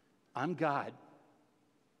 I'm God.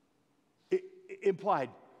 It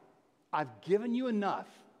implied, I've given you enough,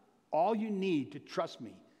 all you need to trust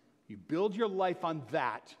me. You build your life on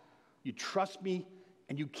that. You trust me,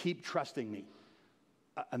 and you keep trusting me.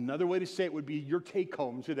 Another way to say it would be your take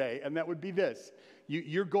home today, and that would be this.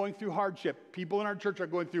 You're going through hardship. People in our church are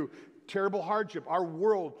going through terrible hardship. Our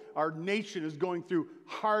world, our nation is going through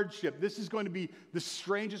hardship. This is going to be the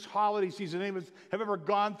strangest holiday season any of us have ever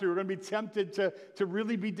gone through. We're going to be tempted to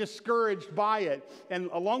really be discouraged by it. And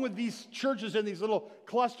along with these churches and these little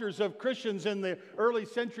clusters of Christians in the early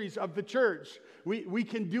centuries of the church, we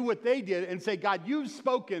can do what they did and say, God, you've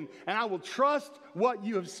spoken, and I will trust what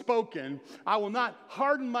you have spoken. I will not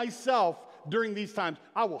harden myself during these times.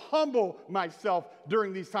 I will humble myself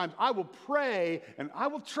during these times. I will pray, and I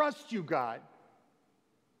will trust you, God.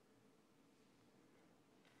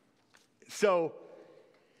 So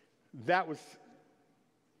that was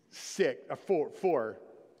four.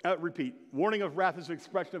 Repeat. Warning of wrath is an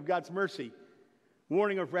expression of God's mercy.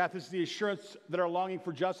 Warning of wrath is the assurance that our longing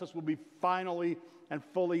for justice will be finally and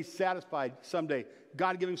fully satisfied someday.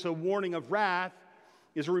 God giving us a warning of wrath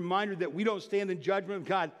is a reminder that we don't stand in judgment of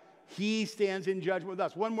God. He stands in judgment with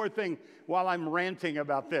us. One more thing while I'm ranting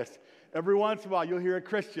about this. Every once in a while, you'll hear a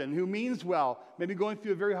Christian who means well, maybe going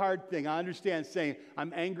through a very hard thing. I understand, saying,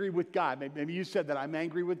 I'm angry with God. Maybe you said that, I'm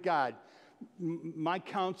angry with God. My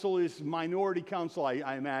counsel is minority counsel,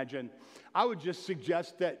 I imagine. I would just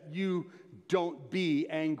suggest that you don't be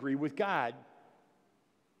angry with God.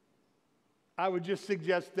 I would just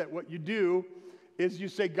suggest that what you do is you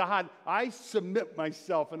say, God, I submit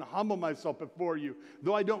myself and humble myself before you.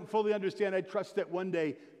 Though I don't fully understand, I trust that one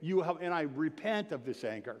day you will help, and I repent of this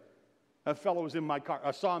anger. A fellow was in my car.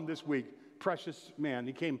 I saw him this week. Precious man.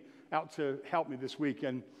 He came out to help me this week,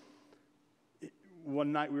 and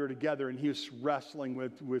one night we were together, and he was wrestling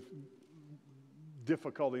with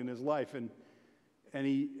difficulty in his life, and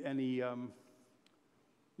we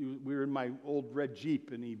were in my old red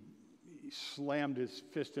Jeep, and he slammed his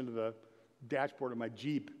fist into the dashboard of my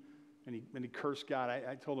Jeep, and he cursed God.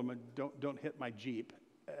 I told him, don't hit my Jeep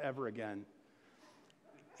ever again.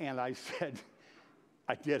 And I said,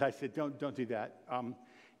 I said, don't do that.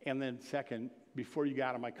 And then second, before you get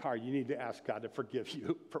out of my car, you need to ask God to forgive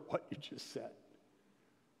you for what you just said.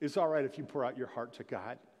 It's all right if you pour out your heart to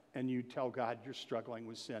God and you tell God you're struggling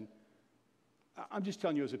with sin. I'm just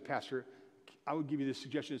telling you as a pastor, I would give you this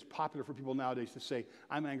suggestion. It's popular for people nowadays to say,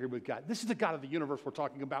 I'm angry with God. This is the God of the universe we're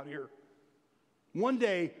talking about here. One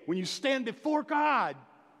day, when you stand before God,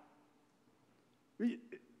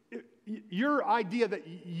 Your idea that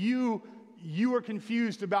you are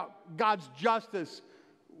confused about God's justice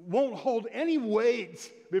won't hold any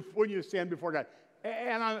weight when you stand before God.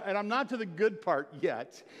 And I'm not to the good part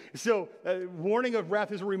yet. So warning of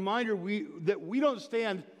wrath is a reminder that we don't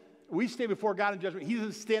stand, we stand before God in judgment. He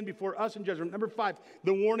doesn't stand before us in judgment. Number 5,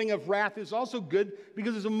 the warning of wrath is also good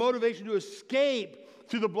because it's a motivation to escape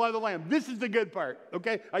through the blood of the Lamb. This is the good part,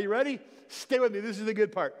 okay? Are you ready? Stay with me. This is the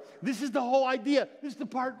good part. This is the whole idea. This is the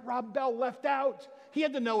part Rob Bell left out. He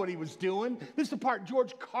had to know what he was doing. This is the part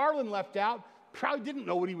George Carlin left out. Probably didn't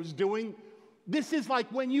know what he was doing. This is like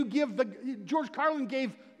when you give George Carlin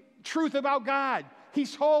gave truth about God.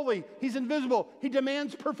 He's holy. He's invisible. He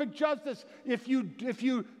demands perfect justice. If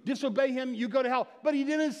you disobey him, you go to hell. But he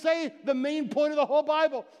didn't say the main point of the whole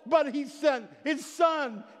Bible. But he sent his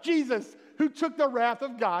son, Jesus, who took the wrath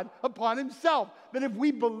of God upon himself. That if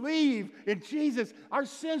we believe in Jesus, our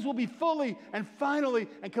sins will be fully and finally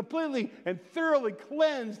and completely and thoroughly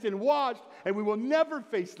cleansed and washed, and we will never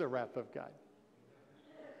face the wrath of God.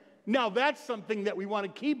 Now, that's something that we want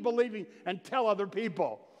to keep believing and tell other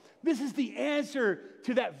people. This is the answer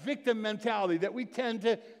to that victim mentality that we tend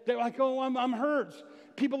to, they're like, oh, I'm hurt.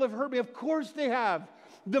 People have hurt me. Of course they have.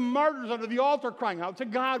 The martyrs under the altar crying out to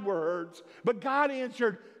God were hurt. But God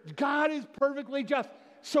answered, God is perfectly just.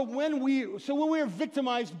 So when we are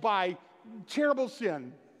victimized by terrible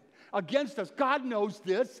sin against us, God knows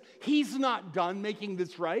this. He's not done making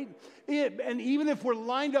this right. And even if we're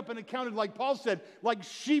lined up and accounted, like Paul said, like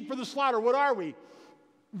sheep for the slaughter, what are we?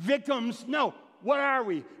 Victims? No. What are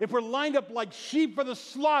we? If we're lined up like sheep for the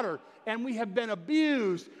slaughter and we have been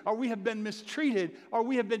abused or we have been mistreated or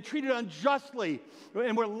we have been treated unjustly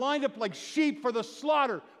and we're lined up like sheep for the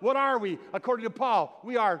slaughter, what are we? According to Paul,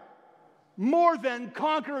 we are more than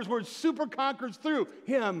conquerors. We're super conquerors through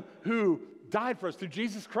him who died for us, through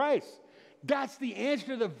Jesus Christ. That's the answer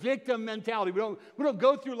to the victim mentality. We don't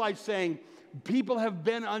go through life saying, people have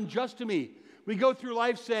been unjust to me. We go through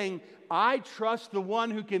life saying, I trust the one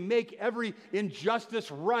who can make every injustice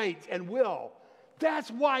right and will.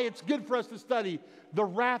 That's why it's good for us to study the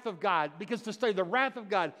wrath of God, because to study the wrath of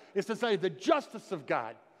God is to study the justice of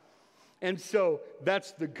God. And so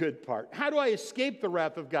that's the good part. How do I escape the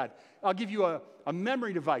wrath of God? I'll give you a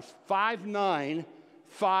memory device.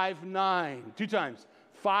 5959. 2 times.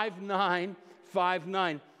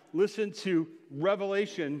 5959. Listen to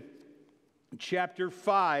Revelation chapter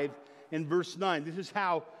 5 and verse 9. This is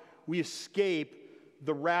how we escape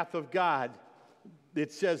the wrath of God.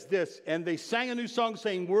 It says this, and they sang a new song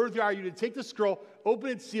saying, worthy are you to take the scroll, open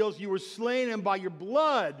its seals. You were slain, and by your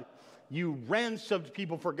blood you ransomed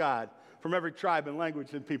people for God from every tribe and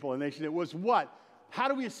language and people and nation. It was what? How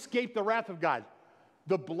do we escape the wrath of God?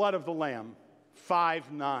 The blood of the Lamb.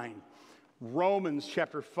 5:9. Romans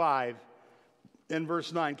chapter 5 and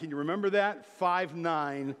verse 9. Can you remember that?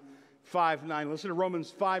 5:9. 5:9. Listen to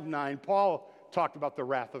Romans 5:9. Paul talked about the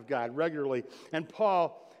wrath of God regularly. And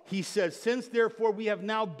Paul, he says, since therefore we have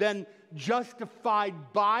now been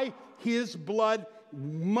justified by his blood,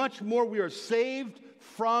 much more we are saved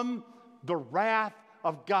from the wrath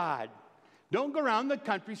of God. Don't go around the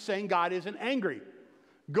country saying God isn't angry.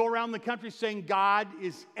 Go around the country saying God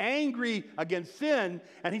is angry against sin,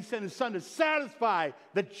 and he sent his son to satisfy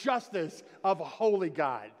the justice of a holy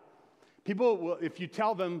God. People will, if you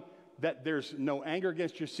tell them that there's no anger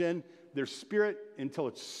against your sin, their spirit, until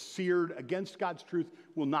it's seared against God's truth,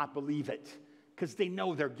 will not believe it. Because they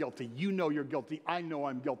know they're guilty. You know you're guilty. I know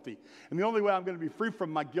I'm guilty. And the only way I'm going to be free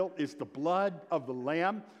from my guilt is the blood of the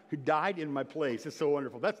Lamb who died in my place. It's so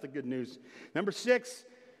wonderful. That's the good news. Number 6,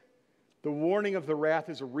 the warning of the wrath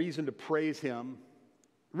is a reason to praise him.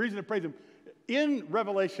 A reason to praise him. In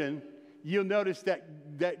Revelation, you'll notice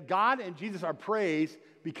that God and Jesus are praised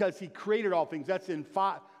because he created all things. That's in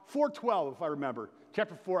 4:12, if I remember.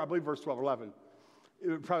 Chapter 4, I believe verse 12 or 11.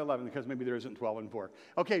 Probably 11, because maybe there isn't 12 and 4.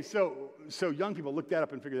 Okay, so young people, look that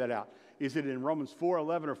up and figure that out. Is it in Romans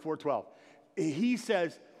 4:11 or 4:12? He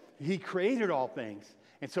says he created all things.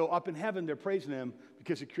 And so up in heaven, they're praising him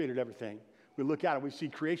because he created everything. We look out and we see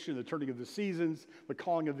creation, the turning of the seasons, the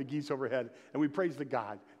calling of the geese overhead, and we praise the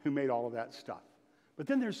God who made all of that stuff. But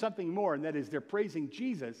then there's something more, and that is they're praising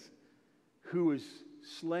Jesus, who was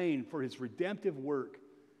slain for his redemptive work,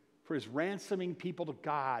 for his ransoming people to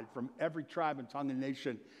God from every tribe and tongue and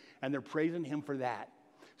nation, and they're praising him for that.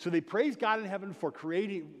 So they praise God in heaven for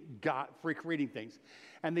creating things,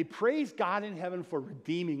 and they praise God in heaven for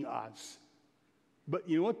redeeming us. But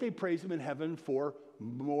you know what they praise him in heaven for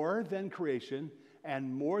more than creation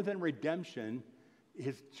and more than redemption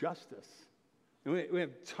is justice. And we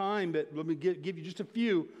have time, but let me give you just a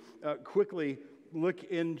few quickly. Look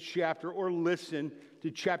in chapter or listen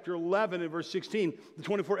to chapter 11 and verse 16. The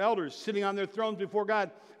 24 elders sitting on their thrones before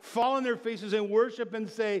God fall on their faces and worship and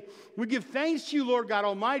say, we give thanks to you, Lord God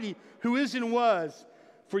Almighty, who is and was.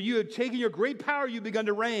 For you have taken your great power, you've begun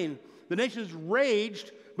to reign. The nations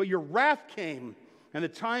raged, but your wrath came, and the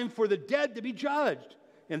time for the dead to be judged.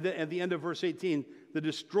 And at the end of verse 18, the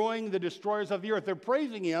destroyers of the earth. They're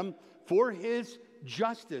praising him for his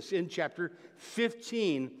justice. In chapter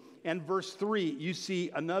 15 and verse 3, you see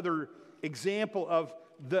another example of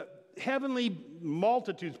the heavenly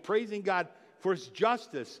multitudes praising God for his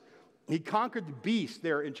justice. He conquered the beast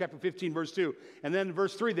there in chapter 15, verse 2. And then in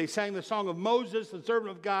verse 3, they sang the song of Moses, the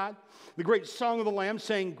servant of God, the great song of the Lamb,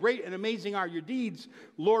 saying, great and amazing are your deeds,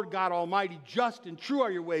 Lord God Almighty. Just and true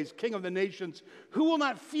are your ways, King of the nations. Who will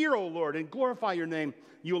not fear, O Lord, and glorify your name?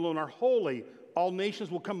 You alone are holy. All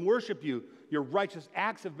nations will come worship you. Your righteous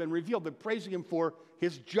acts have been revealed. They're praising him for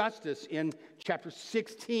his justice in chapter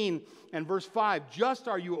 16 and verse 5. Just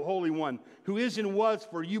are you, Holy One, who is and was,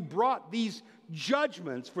 for you brought these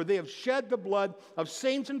judgments, for they have shed the blood of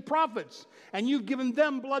saints and prophets, and you've given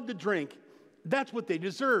them blood to drink. That's what they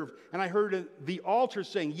deserve. And I heard the altar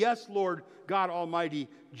saying, yes, Lord God Almighty,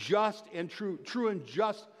 just and true and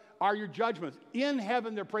just are your judgments. In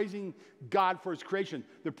heaven, they're praising God for his creation.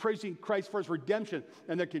 They're praising Christ for his redemption.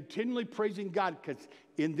 And they're continually praising God because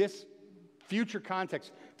in this future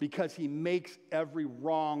context, because he makes every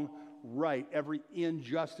wrong right, every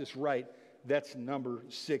injustice right. That's number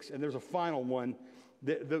 6. And there's a final one.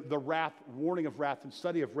 The wrath, warning of wrath and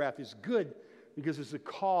study of wrath is good because it's a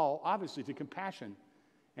call, obviously, to compassion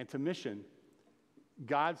and to mission.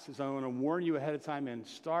 God says, I want to warn you ahead of time, and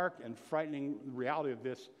stark and frightening reality of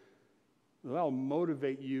this, that'll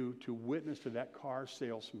motivate you to witness to that car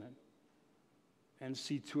salesman and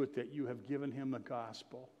see to it that you have given him the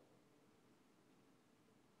gospel.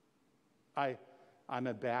 I'm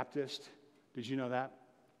a Baptist. Did you know that?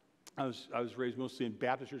 I was raised mostly in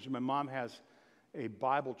Baptist churches. My mom has a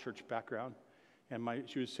Bible church background, and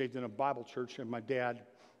she was saved in a Bible church, and my dad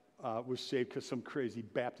was saved because some crazy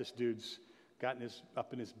Baptist dudes got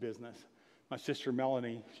up in his business. My sister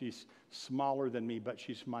Melanie, she's smaller than me, but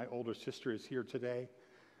she's my older sister, is here today.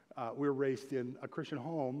 We were raised in a Christian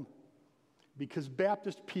home because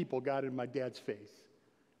Baptist people got in my dad's face,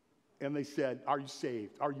 and they said, are you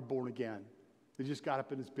saved? Are you born again? They just got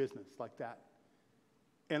up in his business like that.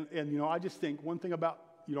 And you know, I just think one thing about,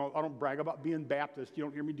 you know, I don't brag about being Baptist. You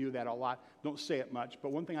don't hear me do that a lot. Don't say it much.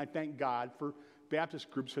 But one thing I thank God for, Baptist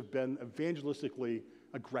groups have been evangelistically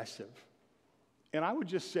aggressive. And I would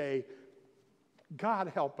just say, God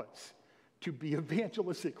help us to be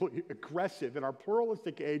evangelistically aggressive in our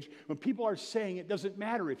pluralistic age when people are saying it doesn't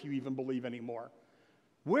matter if you even believe anymore.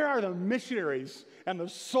 Where are the missionaries and the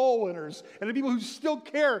soul winners and the people who still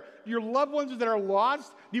care? Your loved ones that are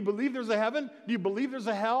lost? Do you believe there's a heaven? Do you believe there's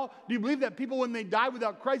a hell? Do you believe that people, when they die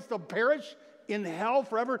without Christ, they'll perish in hell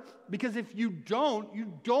forever? Because if you don't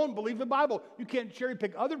believe the Bible. You can't cherry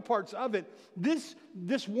pick other parts of it.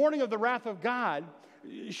 This warning of the wrath of God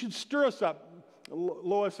should stir us up.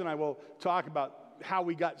 Lois and I will talk about how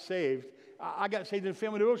we got saved. I got saved in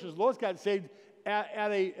Family Devotions. Lois got saved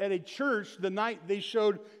at a church the night they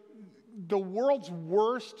showed the world's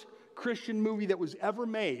worst Christian movie that was ever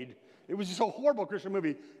made. It was just a horrible Christian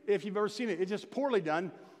movie. If you've ever seen it, it's just poorly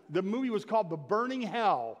done. The movie was called The Burning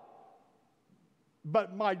Hell.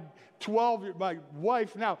 But my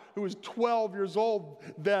wife now, who was 12 years old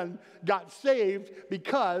then, got saved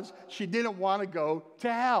because she didn't want to go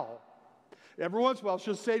to hell. Every once in a while,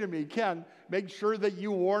 she'll say to me, Ken, make sure that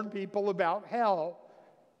you warn people about hell.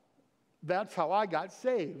 That's how I got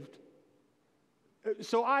saved.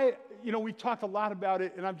 So we've talked a lot about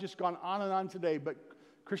it, and I've just gone on and on today, but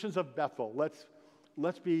Christians of Bethel,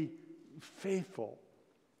 let's be faithful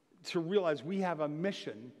to realize we have a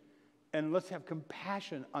mission, and let's have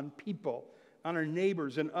compassion on people, on our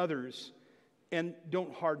neighbors and others, and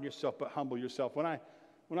don't harden yourself, but humble yourself. When I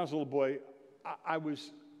was a little boy, I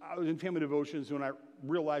was in Family Devotions when I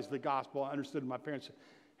realized the gospel. I understood my parents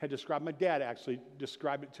had described. My dad actually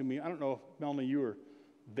described it to me. I don't know if, Melanie, you were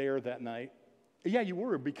there that night. Yeah, you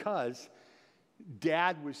were, because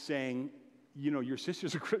Dad was saying, you know, your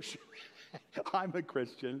sister's a Christian. I'm a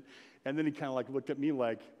Christian. And then he kind of like looked at me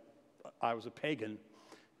like I was a pagan.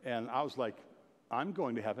 And I was like, I'm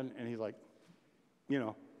going to heaven. And he's like, you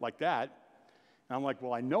know, like that. And I'm like,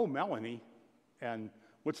 well, I know Melanie. And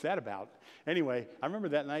what's that about? Anyway, I remember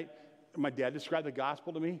that night, my dad described the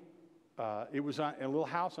gospel to me. It was in a little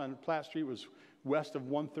house on Platt Street. It was west of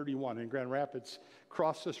 131 in Grand Rapids,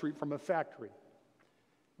 across the street from a factory.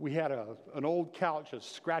 We had an old couch, a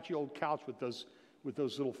scratchy old couch with those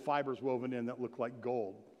little fibers woven in that looked like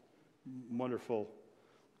gold. Wonderful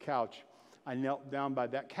couch. I knelt down by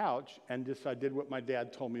that couch and I did what my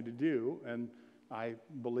dad told me to do, and I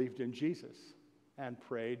believed in Jesus and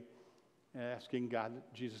prayed, asking God,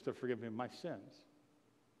 Jesus, to forgive me of my sins.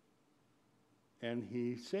 And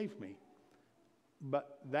he saved me.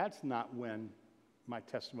 But that's not when my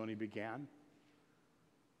testimony began.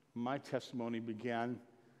 My testimony began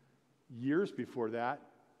years before that,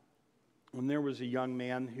 when there was a young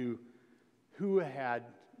man who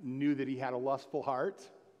knew that he had a lustful heart.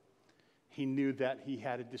 He knew that he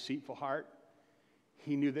had a deceitful heart.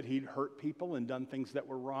 He knew that he'd hurt people and done things that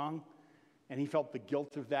were wrong, and he felt the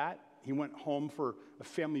guilt of that. He went home for a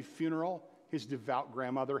family funeral. His devout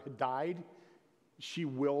grandmother had died. She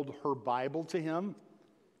willed her Bible to him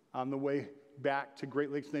on the way back to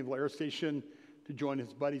Great Lakes Naval Air Station to join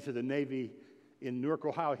his buddies of the Navy in Newark,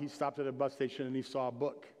 Ohio. He stopped at a bus station and he saw a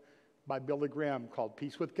book by Billy Graham called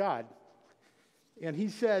Peace with God. And he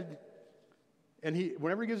said,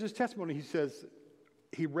 whenever he gives his testimony, he says,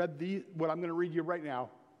 he read what I'm going to read you right now,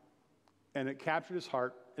 and it captured his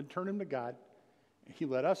heart and turned him to God. He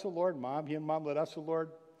led us, the Lord, he and Mom led us, the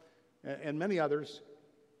Lord, and many others.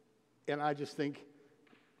 And I just think,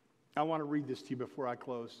 I want to read this to you before I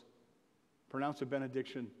close. Pronounce a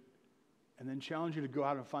benediction, and then challenge you to go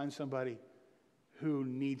out and find somebody who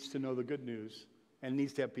needs to know the good news and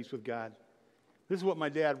needs to have peace with God. This is what my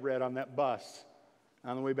dad read on that bus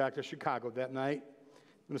on the way back to Chicago that night.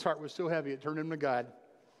 And his heart was so heavy, it turned him to God.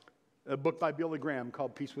 A book by Billy Graham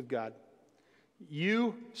called Peace with God.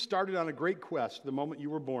 You started on a great quest the moment you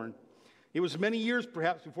were born. It was many years,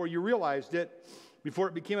 perhaps, before you realized it, before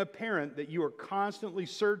it became apparent that you were constantly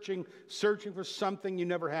searching for something you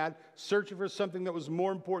never had, searching for something that was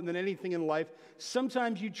more important than anything in life.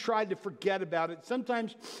 Sometimes you tried to forget about it.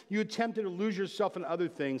 Sometimes you attempted to lose yourself in other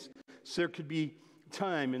things so there could be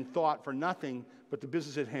time and thought for nothing but the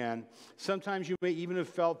business at hand. Sometimes you may even have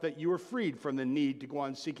felt that you were freed from the need to go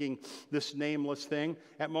on seeking this nameless thing.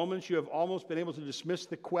 At moments, you have almost been able to dismiss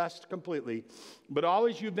the quest completely. But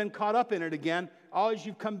always you've been caught up in it again. Always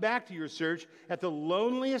you've come back to your search. At the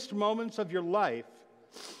loneliest moments of your life,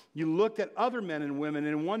 you looked at other men and women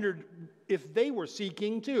and wondered if they were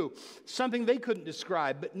seeking too. Something they couldn't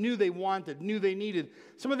describe, but knew they wanted, knew they needed.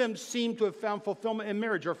 Some of them seemed to have found fulfillment in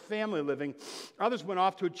marriage or family living. Others went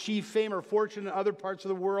off to achieve fame or fortune in other parts of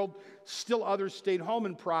the world. Still others stayed home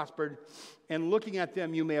and prospered. And looking at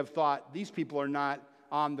them, you may have thought, these people are not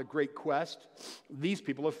on the great quest. These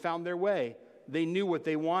people have found their way. They knew what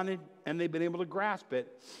they wanted, and they've been able to grasp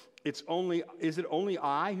it. Is it only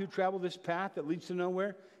I who travel this path that leads to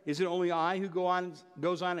nowhere? Is it only I who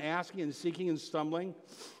goes on asking and seeking and stumbling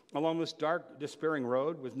along this dark, despairing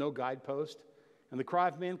road with no guidepost? And the cry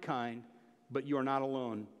of mankind, but you are not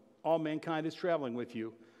alone. All mankind is traveling with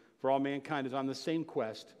you, for all mankind is on the same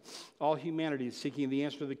quest. All humanity is seeking the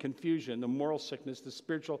answer to the confusion, the moral sickness, the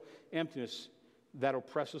spiritual emptiness that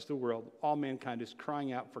oppresses the world. All mankind is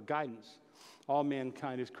crying out for guidance. All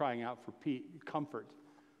mankind is crying out for comfort.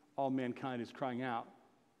 All mankind is crying out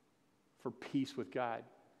for peace with God.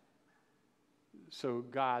 So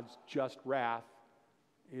God's just wrath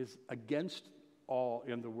is against all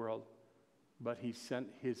in the world, but he sent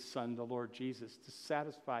his son, the Lord Jesus, to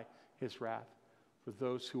satisfy his wrath for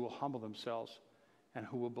those who will humble themselves and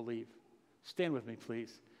who will believe. Stand with me,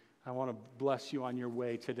 please. I want to bless you on your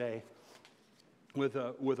way today with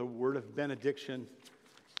a word of benediction.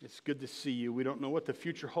 It's good to see you. We don't know what the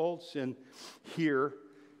future holds, and here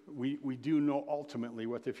we do know ultimately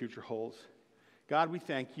what the future holds. God, we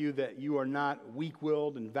thank you that you are not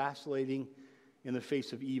weak-willed and vacillating in the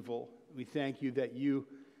face of evil. We thank you that you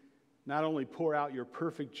not only pour out your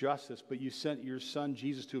perfect justice, but you sent your son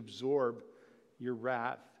Jesus to absorb your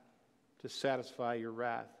wrath, to satisfy your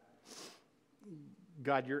wrath.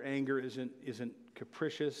 God, your anger isn't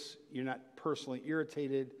capricious. You're not personally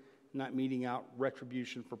irritated, not meting out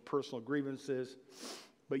retribution for personal grievances,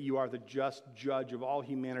 but you are the just judge of all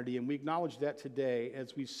humanity. And we acknowledge that today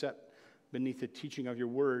as we set beneath the teaching of your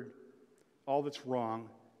word. All that's wrong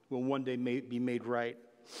will one day be made right.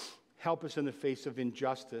 Help us in the face of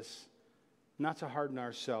injustice, not to harden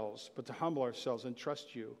ourselves, but to humble ourselves and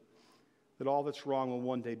trust you that all that's wrong will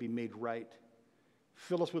one day be made right.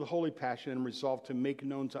 Fill us with holy passion and resolve to make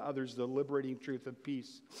known to others the liberating truth of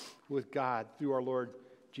peace with God through our Lord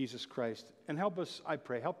Jesus Christ. And help us, I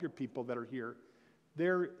pray, help your people that are here.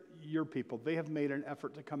 They're your people. They have made an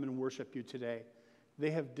effort to come and worship you today.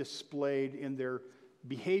 They have displayed in their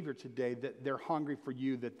behavior today that they're hungry for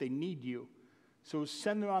you, that they need you. So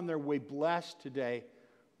send them on their way blessed today,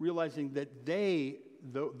 realizing that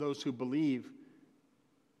those who believe,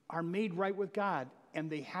 are made right with God, and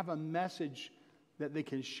they have a message that they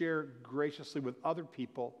can share graciously with other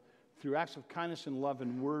people through acts of kindness and love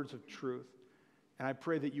and words of truth. And I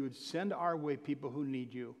pray that you would send our way people who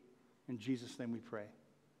need you. In Jesus' name we pray.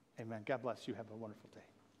 Amen. God bless you. Have a wonderful day.